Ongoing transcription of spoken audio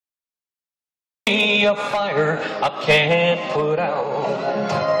a fire I can't put out.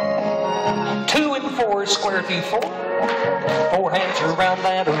 2 and 4 square through 4. 4 hands around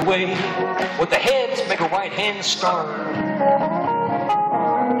that way. With the heads, make a right hand star.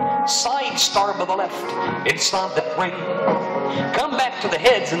 Side star by the left, inside that ring. Come back to the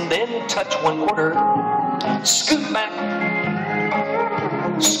heads and then touch 1/4. Scoot back,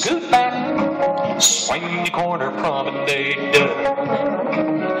 scoot back, swing the corner promenade.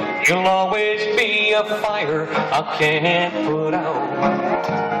 You'll always be a fire I can't put out.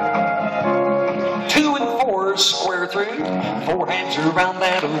 2 and 4 square through. 4 hands around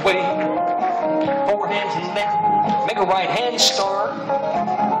that way. 4 hands and then make a right hand star.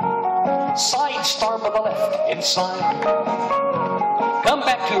 Side star by the left, inside. Come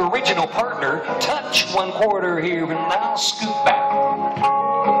back to original partner, touch 1/4 here and now, scoot back.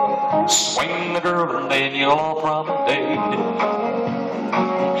 Swing the girl and then you'll all promenade.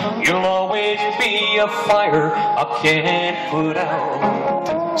 You'll always be a fire I can't put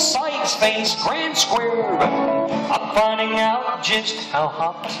out. Sides, face, grand square. I'm finding out just how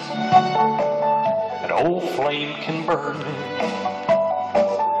hot an old flame can burn.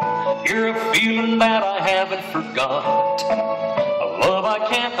 You're a feeling that I haven't forgot, a love I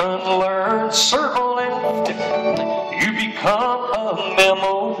can't unlearn. Circle left, you become a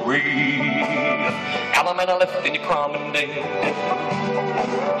memory. Alameda left in your promenade.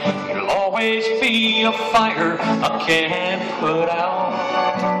 You'll always be a fire I can't put out.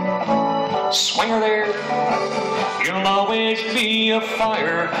 Swinger there, you'll always be a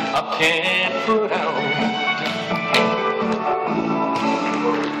fire I can't put out.